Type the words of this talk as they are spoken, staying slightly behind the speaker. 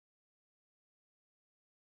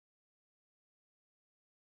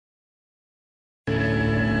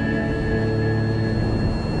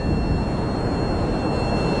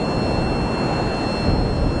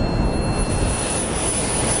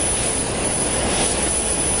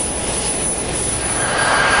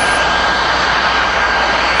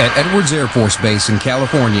At Edwards Air Force Base in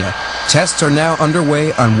California, tests are now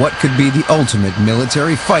underway on what could be the ultimate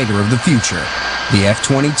military fighter of the future, the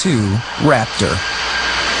F-22 Raptor.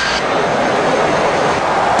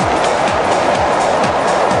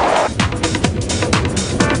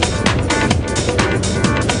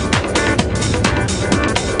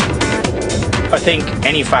 I think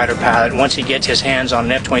any fighter pilot, once he gets his hands on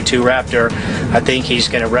an F-22 Raptor, I think he's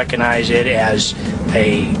going to recognize it as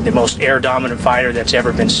the most air-dominant fighter that's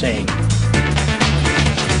ever been seen.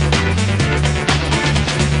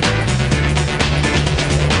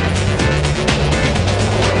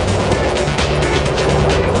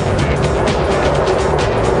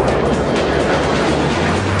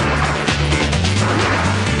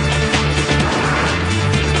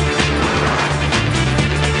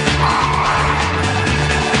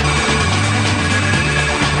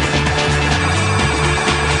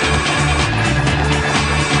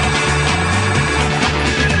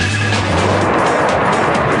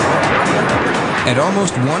 At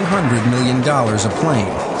almost $100 million a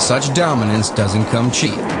plane, such dominance doesn't come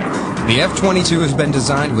cheap. The F-22 has been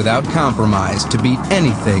designed without compromise to beat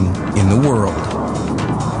anything in the world.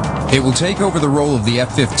 It will take over the role of the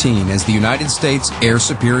F-15 as the United States air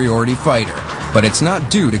superiority fighter, but it's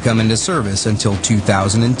not due to come into service until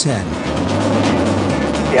 2010.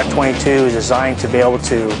 The F-22 is designed to be able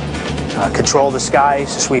to control the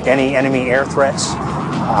skies, to sweep any enemy air threats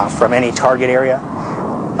from any target area.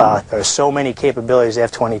 There's so many capabilities of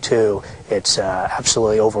F-22, it's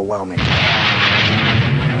absolutely overwhelming. The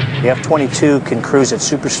F-22 can cruise at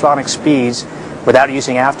supersonic speeds without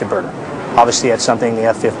using afterburner. Obviously, that's something the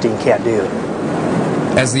F-15 can't do.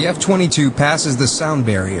 As the F-22 passes the sound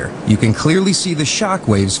barrier, you can clearly see the shock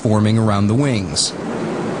waves forming around the wings.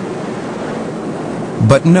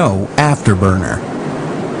 But no afterburner.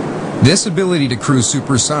 This ability to cruise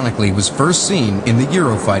supersonically was first seen in the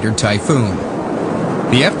Eurofighter Typhoon.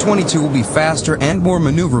 The F-22 will be faster and more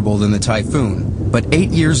maneuverable than the Typhoon, but 8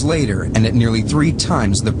 years later and at nearly 3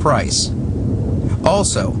 times the price.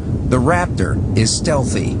 Also, the Raptor is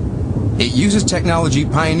stealthy. It uses technology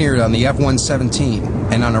pioneered on the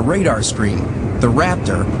F-117, and on a radar screen, the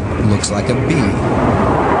Raptor looks like a bee.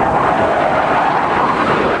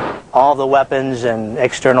 All the weapons and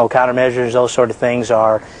external countermeasures, those sort of things,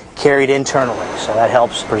 are carried internally, so that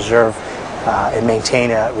helps preserve and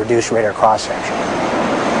maintain a reduced radar cross-section.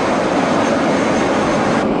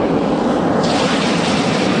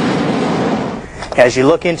 As you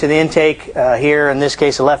look into the intake here, in this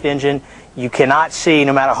case the left engine, you cannot see,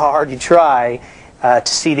 no matter how hard you try, to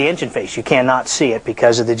see the engine face. You cannot see it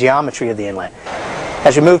because of the geometry of the inlet.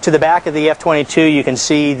 As we move to the back of the F-22, you can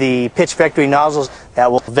see the pitch vectoring nozzles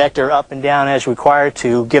that will vector up and down as required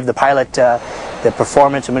to give the pilot the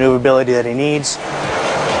performance and maneuverability that he needs.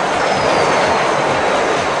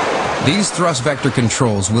 These thrust vector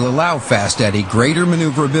controls will allow Fast Eddie greater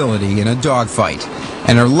maneuverability in a dogfight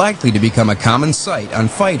and are likely to become a common sight on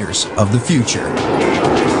fighters of the future.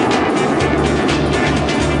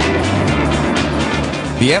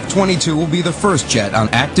 The F-22 will be the first jet on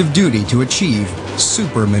active duty to achieve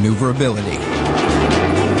super maneuverability.